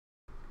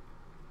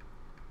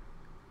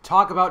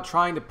Talk about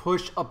trying to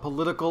push a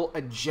political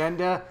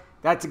agenda.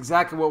 That's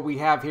exactly what we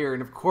have here.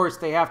 And of course,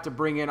 they have to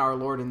bring in our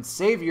Lord and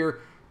Savior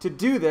to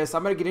do this.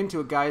 I'm going to get into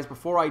it, guys.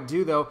 Before I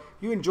do, though,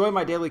 if you enjoy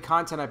my daily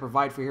content I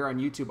provide for here on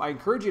YouTube, I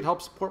encourage you to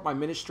help support my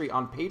ministry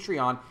on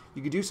Patreon.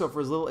 You can do so for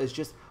as little as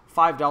just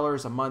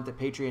 $5 a month at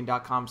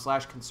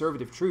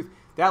patreon.com/conservativetruth.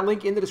 That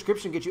link in the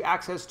description gets you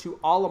access to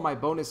all of my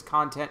bonus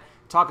content,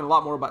 talking a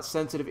lot more about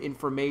sensitive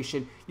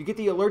information. You get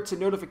the alerts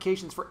and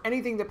notifications for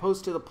anything that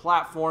posts to the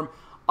platform,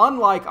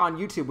 unlike on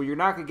YouTube, where you're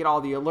not going to get all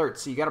the alerts.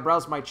 So you got to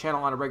browse my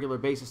channel on a regular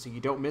basis so you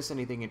don't miss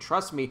anything. And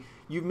trust me,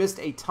 you've missed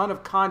a ton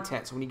of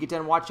content. So when you get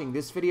done watching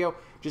this video,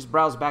 just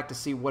browse back to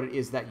see what it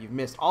is that you've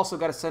missed. Also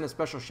got to send a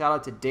special shout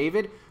out to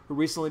David, who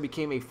recently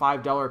became a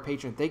 $5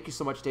 patron. Thank you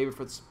so much, David,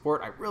 for the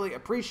support. I really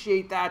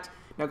appreciate that.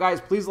 Now,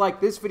 guys, please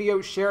like this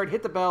video, share it,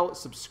 hit the bell,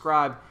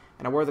 subscribe,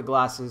 and I wear the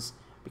glasses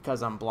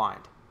because I'm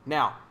blind.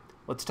 Now,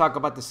 let's talk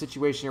about the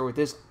situation here with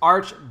this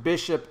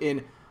Archbishop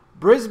in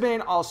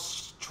Brisbane,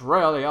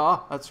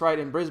 Australia. That's right,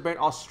 in Brisbane,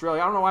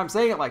 Australia. I don't know why I'm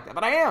saying it like that,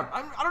 but I am.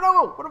 I don't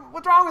know.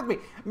 What's wrong with me?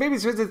 Maybe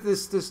it's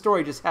because this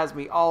story just has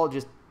me all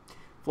just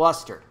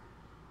flustered.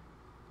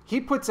 He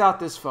puts out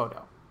this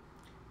photo.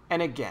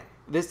 And again,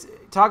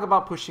 talk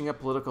about pushing a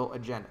political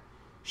agenda.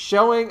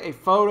 Showing a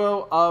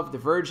photo of the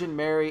Virgin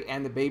Mary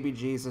and the baby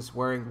Jesus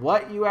wearing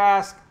what, you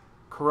ask?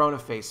 Corona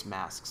face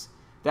masks.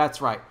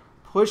 That's right.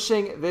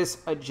 Pushing this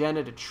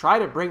agenda to try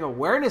to bring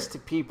awareness to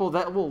people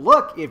that, well,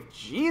 look, if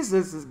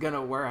Jesus is going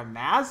to wear a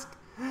mask,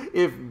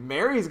 if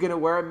Mary's going to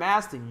wear a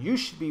mask, then you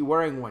should be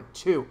wearing one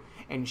too.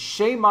 And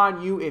shame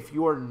on you if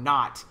you're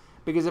not.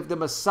 Because if the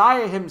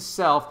Messiah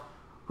himself,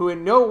 who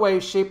in no way,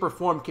 shape, or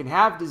form can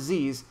have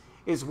disease,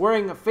 is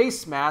wearing a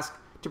face mask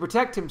to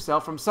protect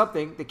himself from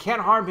something that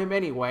can't harm him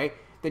anyway,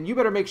 then you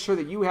better make sure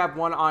that you have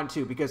one on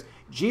too, because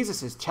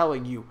Jesus is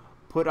telling you,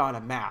 put on a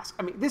mask.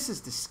 I mean, this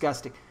is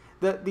disgusting.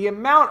 The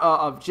amount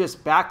of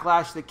just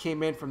backlash that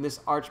came in from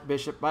this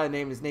Archbishop by the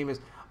name, his name is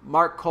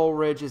Mark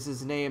Coleridge is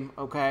his name,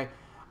 okay,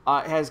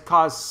 has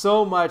caused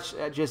so much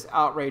just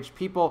outrage.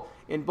 People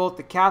in both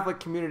the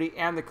Catholic community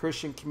and the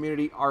Christian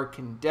community are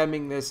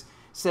condemning this,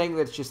 saying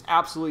that it's just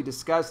absolutely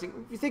disgusting.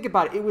 If you think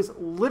about it, it was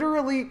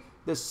literally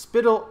the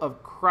spittle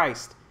of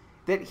Christ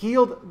that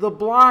healed the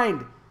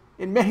blind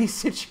in many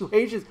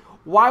situations.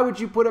 Why would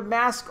you put a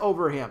mask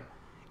over him?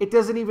 It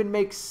doesn't even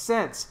make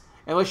sense.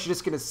 Unless you're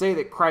just going to say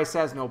that Christ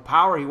has no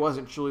power, he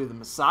wasn't truly the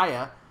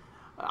Messiah.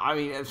 I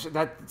mean,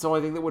 that's the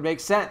only thing that would make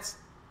sense.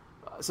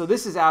 So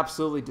this is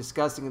absolutely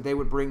disgusting that they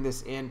would bring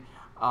this in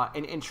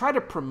and try to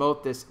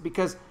promote this,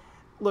 because,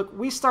 look,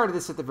 we started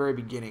this at the very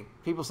beginning.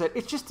 People said,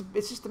 it's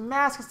just a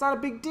mask. It's not a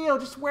big deal.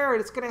 Just wear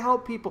it. It's going to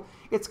help people.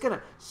 It's going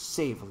to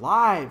save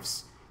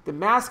lives. The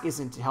mask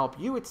isn't to help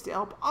you. It's to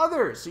help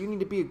others. So you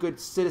need to be a good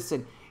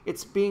citizen.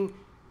 It's being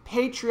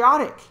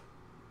patriotic.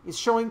 It's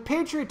showing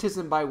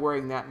patriotism by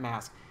wearing that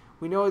mask.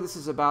 We know what this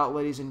is about,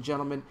 ladies and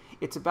gentlemen.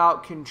 It's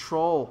about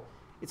control.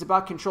 It's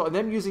about control. And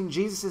them using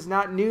Jesus is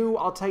not new.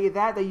 I'll tell you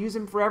that. They use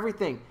him for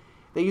everything.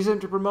 They use him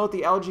to promote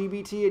the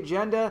LGBT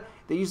agenda.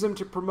 They use him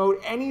to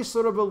promote any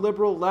sort of a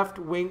liberal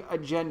left-wing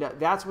agenda.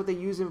 That's what they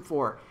use him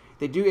for.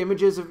 They do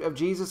images of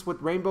Jesus with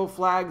rainbow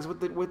flags with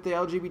the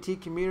LGBT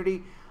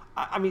community.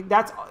 I mean,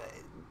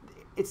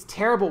 it's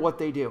terrible what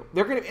they do.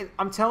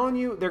 I'm telling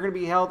you, they're going to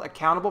be held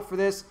accountable for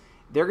this.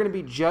 They're going to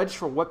be judged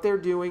for what they're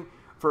doing.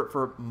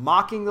 For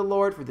mocking the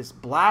Lord, for this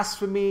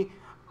blasphemy.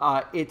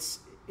 It's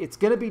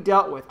going to be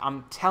dealt with.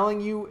 I'm telling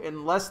you,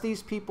 unless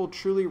these people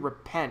truly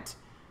repent,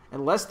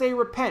 unless they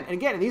repent. And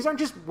again, these aren't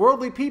just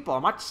worldly people.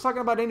 I'm not just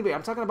talking about anybody.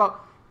 I'm talking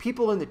about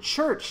people in the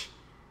church,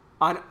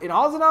 in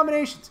all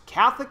denominations,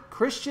 Catholic,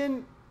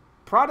 Christian,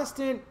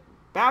 Protestant,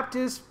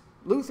 Baptist,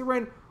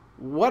 Lutheran,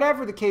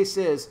 whatever the case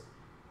is,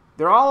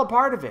 they're all a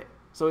part of it.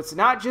 So it's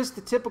not just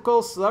the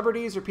typical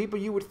celebrities or people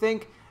you would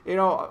think, you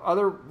know,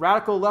 other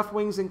radical left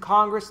wings in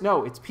Congress.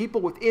 No, it's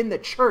people within the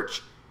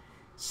church.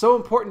 So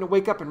important to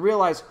wake up and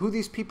realize who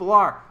these people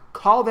are.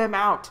 Call them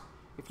out.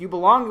 If you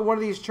belong to one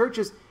of these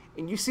churches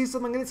and you see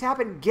something that's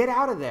happened, get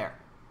out of there,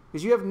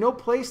 because you have no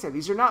place there.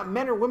 These are not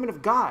men or women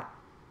of God.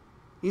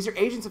 These are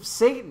agents of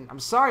Satan. I'm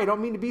sorry, I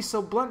don't mean to be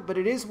so blunt, but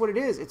it is what it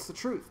is. It's the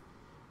truth.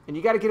 And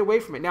you got to get away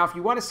from it. Now, if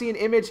you want to see an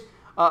image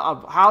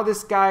of how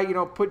this guy, you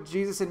know, put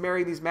Jesus and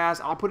Mary in these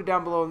masks, I'll put it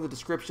down below in the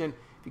description.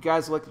 If you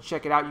guys would like to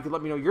check it out, you can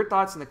let me know your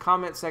thoughts in the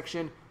comment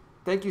section.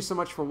 Thank you so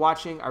much for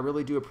watching. I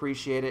really do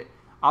appreciate it.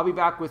 I'll be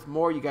back with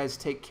more. You guys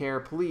take care.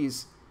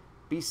 Please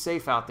be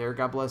safe out there.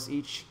 God bless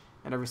each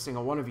and every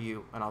single one of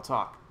you, and I'll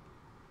talk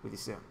with you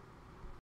soon.